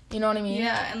friend. You know what I mean?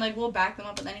 Yeah, and, like, we'll back them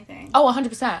up with anything. Oh,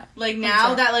 100%. Like, now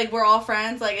 100%. that, like, we're all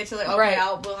friends, like, it's just like, okay, Right.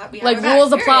 we have Like, our backs, rules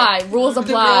period. apply. Rules The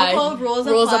apply. real code, rules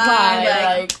Rules apply.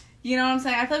 Like, Like, you know what I'm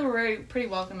saying? I feel like we're pretty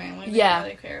welcoming. Like, we Yeah. don't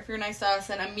really care. If you're nice to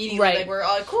us, and immediately, Right. like, we're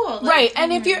all like, cool. Like, right.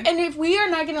 And if we are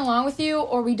not getting along with you,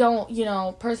 or we don't, you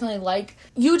know, personally like,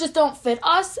 you just don't fit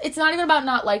us. It's not even about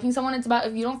not liking someone. It's about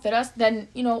if you don't fit us, then,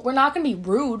 you know, we're not going to be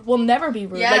rude. We'll never be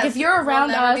rude. Yes, like, if you're around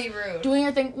we'll never us be rude. doing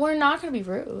your thing, we're not going to be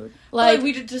rude. Like, Like,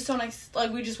 we just don't,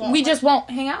 like, we just won't. we just won't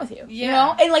hang out with you. You Yeah.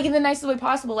 know? And, like, in the nicest way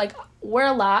possible. Like, we're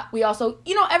a lot. We also,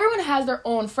 you know, everyone has their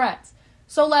own friends.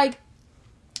 So, like,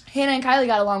 Hannah and Kylie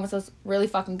got along with us really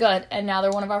fucking good, and now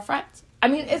they're one of our friends. I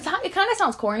mean, it kind of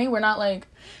sounds corny. We're not like,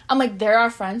 I'm like, they're our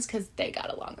friends because they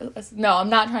got along with us. No, I'm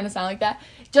not trying to sound like that.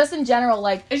 Just in general,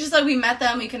 like, It's just like we met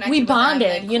them, we connected. We with them,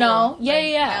 bonded, like, you know? cool. Yeah, Like,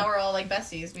 yeah. Now we're all like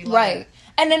besties. We love right. it.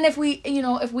 And then if we, you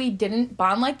know, if we didn't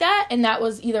bond like that, and that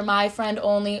was either my friend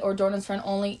only or Jordan's friend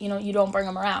only, you know, you don't bring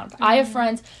them around. I have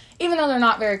friends, even though they're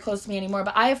not very close to me anymore,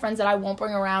 but I have friends that I won't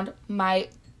bring around my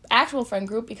actual friend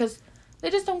group because they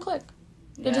just don't click.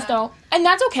 They just Yeah. don't. And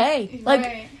that's okay. Like,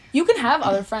 Right. you can have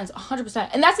other friends, 100%.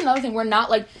 And that's another thing. We're not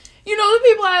like, you know, the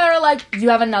people that are like, you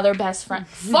have another best friend.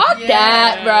 Fuck Yes.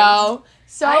 that, bro.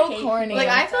 So I hate corny. Like,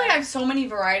 I feel like I have so many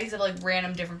varieties of, like,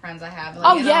 random different friends I have. Like,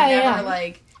 Oh, and yeah, I'm yeah, never, yeah.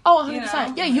 like, oh, 100%. you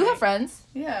know, yeah, you like- have friends.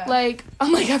 yeah. Like,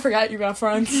 I'm like, I forgot you got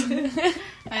friends.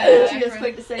 I know, She just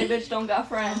quick to say, bitch, don't got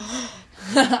friends.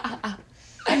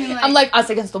 I mean, I'm like us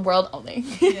against the world only.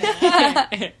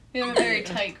 yeah. We have a very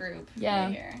tight group. Yeah.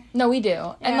 Right here. No, we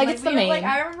do. And like it's the main. Like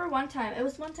I remember one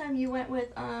time you went with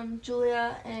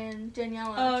Julia and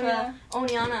Daniela to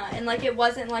Oneana, and like it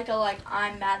wasn't like a like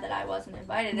I'm mad that I wasn't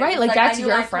invited. It Right, was, like, that's I knew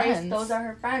your my place, friends. those are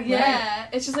her friends. Yeah,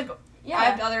 it's just like Yeah. I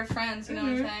have other friends, you know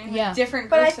what I'm saying? Like, Yeah. different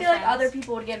But groups I feel of like other friends.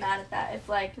 people would get mad at that if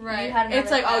like Right. you had another It's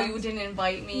like, oh, friend. you didn't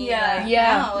invite me. Yeah. Like,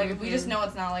 Yeah. No, like, we just know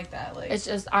it's not like that. Like, It's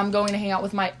just I'm going to hang out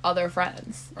with my other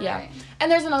friends. Yeah. right.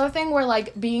 And there's another thing where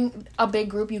like being a big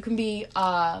group, you can be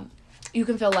you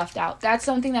can feel left out. That's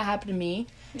something that happened to me.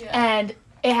 Yeah. And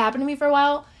it happened to me for a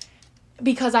while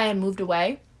because I had moved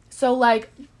away. So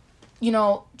like, you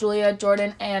know, Julia,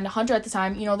 Jordan, and Hunter at the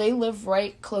time, you know, they live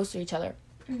right close to each other.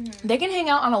 Mm-hmm. They can hang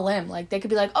out on a limb. Like they could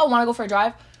be like, oh, want to go for a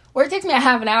drive? Or it takes me a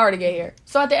half an hour to get here.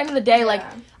 So at the end of the day, like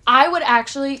I would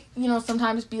actually, you know,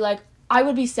 sometimes be like, I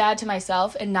would be sad to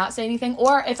myself and not say anything.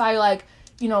 Or if I like,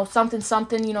 you know, something,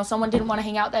 you know, someone didn't want to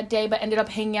hang out that day but ended up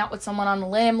hanging out with someone on the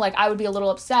limb, like I would be a little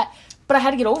upset. But I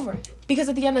had to get over it. Because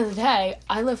at the end of the day,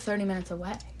 I live 30 minutes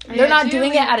away. They're not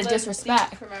doing it out of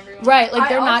disrespect. Right, like I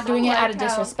they're not also doing it out like of how-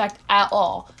 disrespect at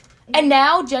all. And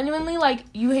now, genuinely, like,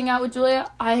 you hang out with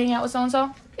Julia, I hang out with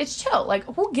so-and-so, it's chill. Like,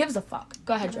 who gives a fuck?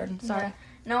 Go ahead, Jordan. Sorry.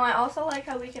 No, I also like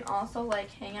how we can also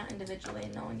like hang out individually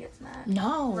and no one gets mad.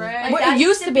 No. Right. Like, Well, that it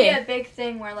used to be. a big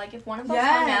thing where like if one of us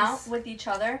hung out Yes. with each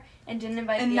other and didn't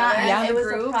invite And the not other, as it a was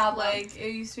group, a problem. like,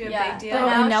 it used to be a Yeah. big deal. But Bro,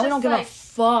 now and now it's we don't just, give like, a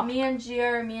fuck. me and Gia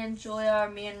or me and Julia or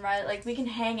me and Riley, like we can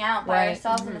hang out by Right.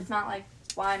 ourselves and it's not like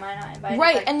why am I not invited?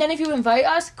 Right, Like, and then if you invite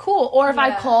us, cool. Or if I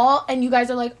Yeah. call and you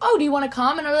guys are like, oh, do you want to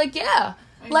come? And I'm like, yeah.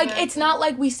 Like, it's Exactly. not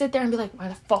like we sit there and be like, why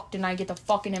the fuck didn't I get the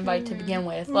fucking invite to begin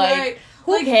with? Like, Right.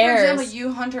 who like, cares? For example,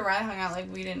 you, Hunter, I hung out, like,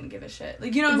 we didn't give a shit.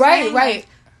 Like, you know what I'm Right, saying? right.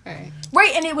 Right.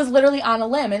 Right, and it was literally on a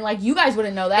limb, and, like, you guys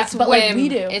wouldn't know that, It's but, whim. like, we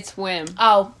do. It's whim.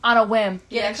 Oh, on a whim.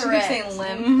 Yeah, Yeah, she keeps correct. saying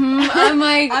limb. Mm-hmm. I'm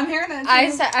like, I'm hearing that,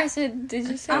 too. I said, did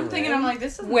you say I'm thinking, whim? I'm like,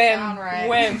 this doesn't whim, sound right.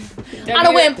 whim. On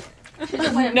a whim.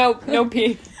 No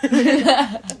P.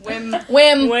 Whim.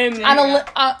 Whim. Whim. On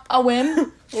a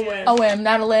whim. Whim. A whim,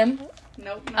 not a limb.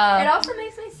 Nope. it Uh, also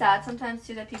makes me sad sometimes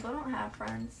too that people don't have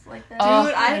friends like that. Oh,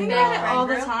 Dude, I I think know. about it all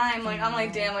the Friend group. time. Like, I'm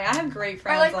like, damn, like, I have great Or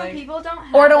friends. like when people don't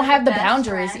have or don't like, have a the best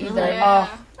boundaries friend. either. Yeah.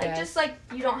 Oh, Like yes. just like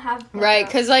you don't have like, Right, a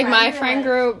because like my you're friend like-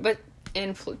 group, but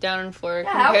down in Florida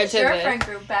Yeah, how compared was to your this, friend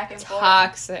group back and forth?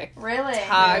 toxic. Really?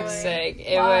 Toxic.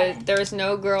 It Why? was. There was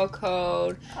no girl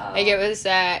code. Oh. Like it was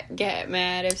that get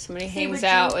mad if somebody See, hangs would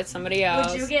out you- with somebody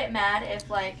else. Would you get mad if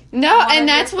like No, one of and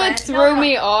your that's what friends- threw No, no.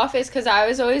 me off is because I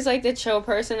was always like the chill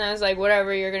person. I was like,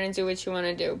 whatever, you're gonna do what you want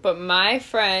to do. But my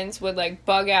friends would like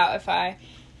bug out if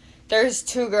there's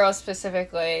two girls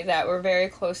specifically that were very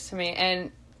close to me,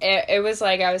 and it was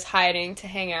like I was hiding to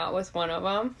hang out with one of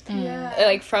them, Yeah.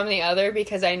 like from the other,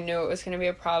 because I knew it was gonna be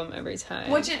a problem every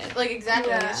time. Which is, like, exactly.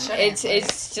 Yeah. It shouldn't. it's Like,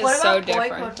 just what so about boy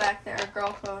different. code back there or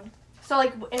girl code? So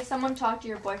like if someone talked to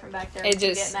your boyfriend back there, It would you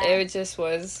just get mad? it just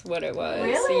was what it was.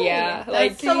 Really? Yeah, That's-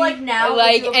 like so like now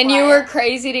like would and you apply were it?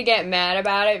 crazy to get mad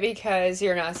about it because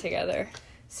you're not together.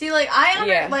 See, like,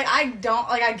 Yeah. like, I don't,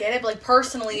 like, I get it, but, like,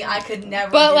 personally, I could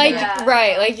never But do like that. Yeah.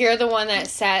 right, like you're the one that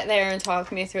sat there and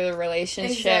talked me through the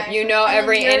relationship. Exactly. You know And then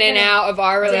every you're in and gonna- out of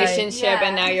our Right. relationship, Yeah.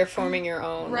 and now you're forming your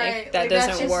own. Right. Like that Like, that's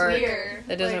doesn't just work. weird.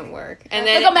 That doesn't Like, work. And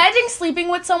like, then imagine sleeping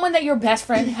with someone that your best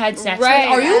friend had sex right,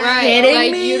 with. Are you right. kidding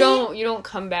like, me? You don't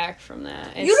come back from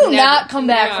that. You do not come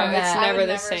back no, from It's that. I never would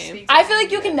the never same. speak to I feel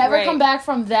like you can never Right. come back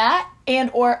from that and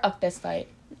or a fist fight.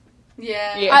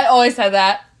 Yeah. Yeah. I always said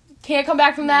that. Can't come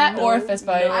back from that or a fist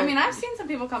fight. no. I mean, I've seen some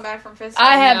people come back from fist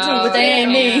I have fights. too, No, but they I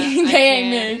ain't me. can't. I They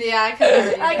ain't me. Yeah, I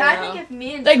could. Like No. I think if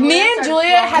me and Like, me Julia and started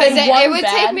Julia flirting- had Because one it would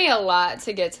bad- take me a lot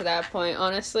to get to that point,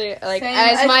 honestly. Like, Same.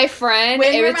 as my friend, When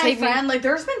it you're would my take friend, like,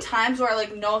 there's been times where,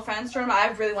 like, no offense to him, I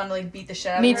really want to, like, beat the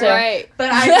shit out Me of too. me. her. Right. But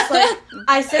I just, like,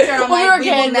 I sit there and I'm When we like, were we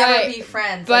will kids, never right. be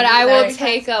friends. But like, I we will never-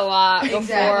 take a lot before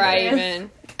I Exactly.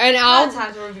 even. And A lot I'll. of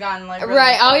times where we've gotten, like, really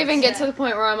Right, I'll close. even get to the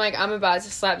point where I'm like, I'm about to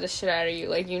slap the shit out of you.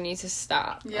 Like, you need to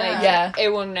stop. Yeah. Like, Yeah. It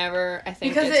will never, I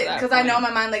think, Because get to that I know in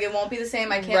point. my mind, like, it won't be the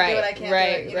same. I can't right, do it. I can't right,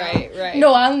 do it. You know? right.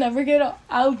 No,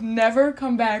 I'll never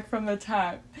come back from the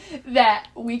time that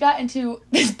we got into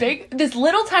this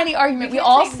little tiny argument. We can't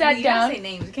all say sat we. You down. can't say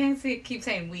names. You can't keep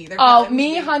saying we. They're Oh, probably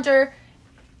me, we. Hunter,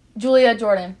 Julia,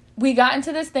 Jordan. We got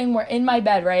into this thing where in my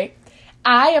bed, right?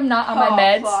 I am not on my Oh,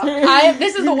 meds. fuck.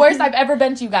 This is the worst I've ever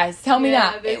been to you guys. Tell me Yeah,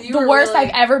 not. but you The were worst really-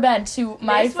 I've ever been to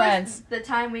my This was friends. the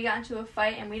time we got into a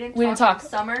fight and we didn't We talk, didn't talk. from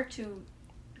summer to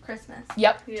Christmas.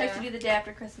 Yep. Yeah. Texted you the day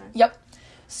after Christmas. Yep.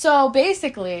 So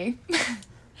basically,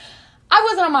 I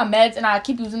wasn't on my meds, and I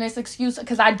keep using this excuse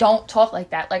because I don't talk like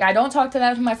that. Like, I don't talk to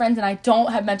that with my friends, and I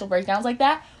don't have mental breakdowns like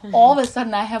that. All of a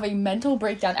sudden, I have a mental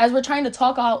breakdown. As we're trying to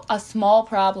talk out a small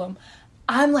problem,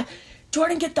 I'm like,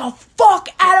 Jordan, get the fuck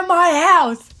out of my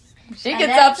house. She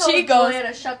gets up, she goes. Julia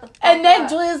to shut the fuck And then up.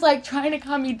 Julia's like trying to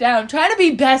calm me down, trying to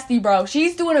be bestie, bro.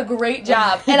 She's doing a great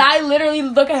job. And I literally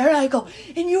look at her and I go,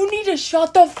 and you need to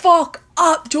shut the fuck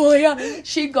up, Julia.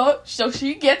 She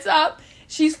gets up.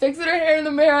 She's fixing her hair in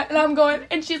the mirror, and I'm going,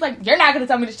 and she's like, you're not going to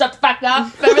tell me to shut the fuck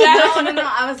up. Remember that? No.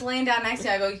 I was laying down next to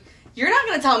you. I go, you're not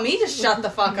going to tell me to shut the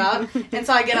fuck up. And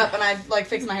so I get up and I, like,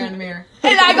 fix my hair in the mirror.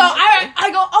 And I go, all right.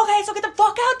 I go, okay, so get the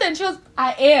fuck out then. She goes,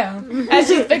 I am. As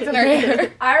she's fixing her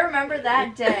hair. I remember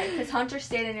that day because Hunter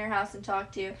stayed in your house and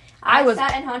talked to you. I was-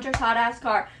 sat in Hunter's hot ass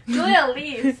car. Julia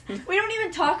leaves. We don't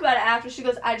even talk about it after. She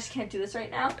goes, I just can't do this right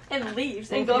now, and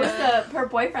leaves and goes to her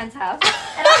boyfriend's house.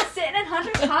 And I'm sitting in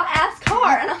Hunter's hot ass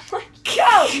car, and I'm like,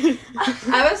 go.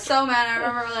 I was so mad. I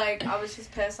remember, like, I was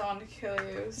just pissed. I wanted to kill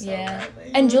you so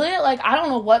badly. And Julia, like, I don't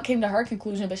know what came to her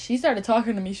conclusion, but she started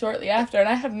talking to me shortly after, and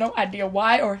I have no idea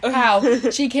why or how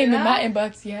she came in my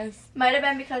inbox. Yes. Might have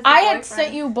been because I had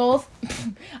sent you both.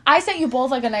 I sent you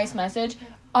both like a nice message.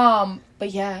 But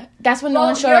yeah, that's when no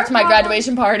one showed up to my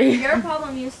graduation party. Your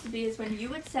problem used to be is when you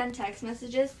would send text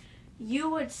messages, you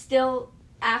would still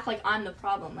act like I'm the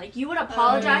problem. Like, you would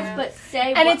apologize, but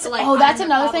say And what, it's like, that's I'm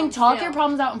the another thing. problem Talk still. your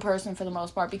problems out in person for the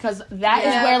most part, because that is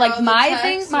Yeah, where like bro, the my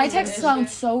text my is text an sounds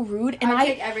issue. so rude, and I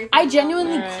take everything I wrong.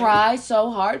 genuinely Right. cry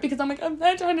so hard because I'm like, I'm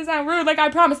not trying to sound rude, like I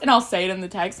promise, and I'll say it in the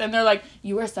text, and they're like,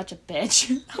 you are such a bitch.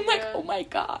 I'm like, Yeah. oh my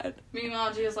god.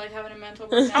 Meanwhile, Gia's, like, having a mental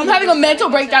breakdown. I'm having a mental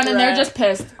breakdown, and they're Right. just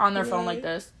pissed on their phone like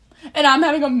this. And I'm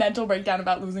having a mental breakdown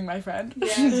about losing my friend.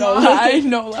 Yeah. No lie,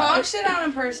 no lie. Talk shit out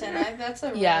in person. That's a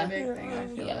really Yeah. big thing, I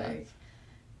feel Yeah. like.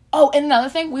 Oh, and another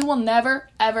thing, we will never,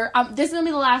 ever, this is going to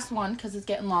be the last one because it's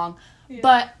getting long, Yeah.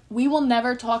 but we will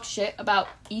never talk shit about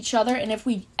each other, and if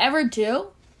we ever do,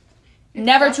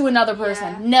 never to another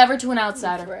person, Yeah. never to an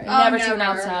outsider, Right. never Oh, to an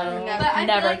never. outsider, Never. But I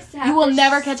never. feel like half You will the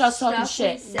never catch us talking stuff we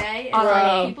shit say is on our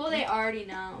like name. people they already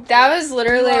know. That was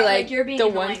literally You are, like you're being the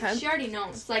annoying. one time. She already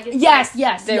knows. Like, it's Yes, like,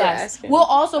 yes, They were yes. asking We'll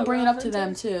also bring it about up to it,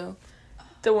 them too.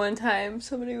 The one time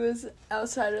somebody was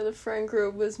outside of the friend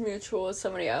group was mutual with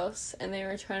somebody else, and they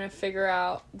were trying to figure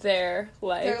out their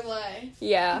life. Their life.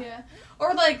 Yeah. Yeah.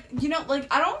 Or, like, you know, like,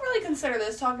 I don't really consider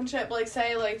this talking shit, but, like,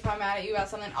 say, like, if I'm mad at you about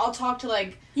something, I'll talk to,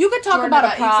 like, You could talk Jordan about a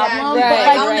about- problem, exactly. but Right,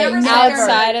 like, I'll never right. sit there and,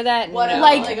 Outside of that, whatever, no.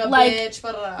 like a Like- bitch,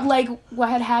 blah, blah, blah. like what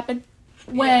had happened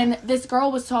when this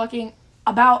girl was talking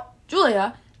about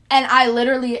Julia, and I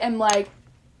literally am like,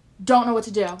 don't know what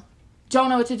to do. Don't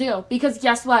know what to do. Because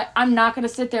guess what? I'm not going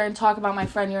to sit there and talk about my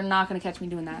friend. You're not going to catch me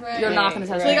doing that. Right. You're not going to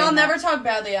catch me Like, doing I'll that. never talk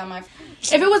badly on my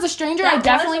If it was a stranger, I That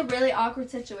definitely... was a really awkward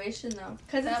situation though,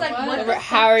 because it's That like, was. what the But fuck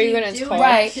how are do you gonna do talk in that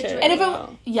Right. shit? situation? And if it... Wow.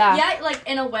 Yeah. Yeah, like,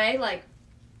 in a way, like,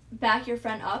 back your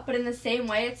friend up, but in the same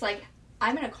way, it's like,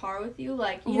 I'm in a car with you,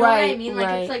 like, you know what I Right, mean? Like,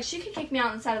 right. it's like, she could kick me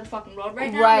out on the side of the fucking road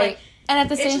right now. Right. Like, And at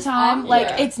the It's same just time, awkward. like,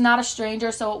 Yeah. it's not a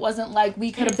stranger, so it wasn't like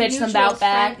we could have bitched them mutual about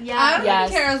back. friend- I Yeah. don't Yes.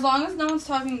 even care as long as no one's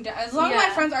talking down. As long as my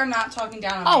Yeah. friends are not talking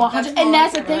down on me. Oh, 100. all And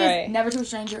that's I the care thing about. Right. is, never to a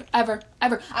stranger. Ever.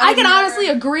 Ever. I I would can never- honestly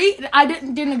agree. I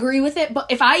didn't agree with it, but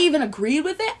if I even agreed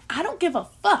with it, I don't give a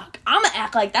fuck. I'm gonna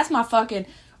act like that's my fucking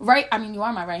right. I mean, you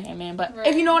are my right-hand man, but Right.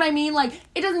 if you know what I mean, like,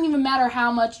 it doesn't even matter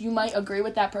how much you might agree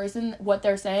with that person, what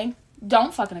they're saying.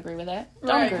 Don't fucking agree with it. Don't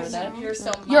Right, agree with 'cause it. You're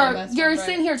still my best You're friend, right?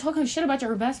 sitting here talking shit about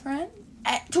your best friend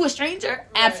to a stranger?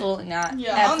 Absolutely not.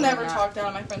 Yeah, Absolutely I'll never not. talk down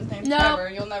on my friend's names No. ever.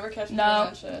 You'll never catch me No. doing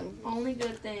that shit. Only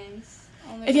good things.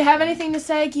 Only If you have anything to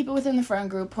say, keep it within the friend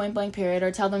group, point blank period, or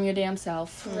tell them your damn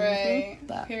self. Right.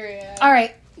 But- Period. All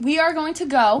right, we are going to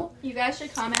go. You guys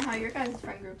should comment how your guys'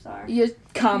 friend groups are. You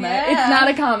comment. Yeah. It's not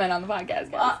a comment on the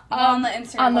podcast, guys. On the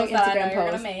Instagram on the post that I know Instagram you're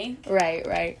post. gonna make. Right,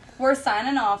 right. We're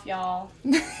signing off, y'all.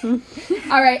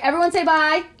 All right, everyone say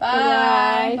bye.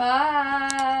 Bye.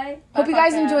 Bye. Hope you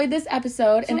guys Bye. enjoyed this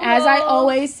episode. And as I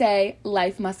always say,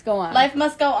 life must go on. Life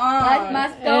must go on. Life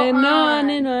must go And on. on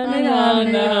and on and on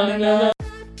and on and on.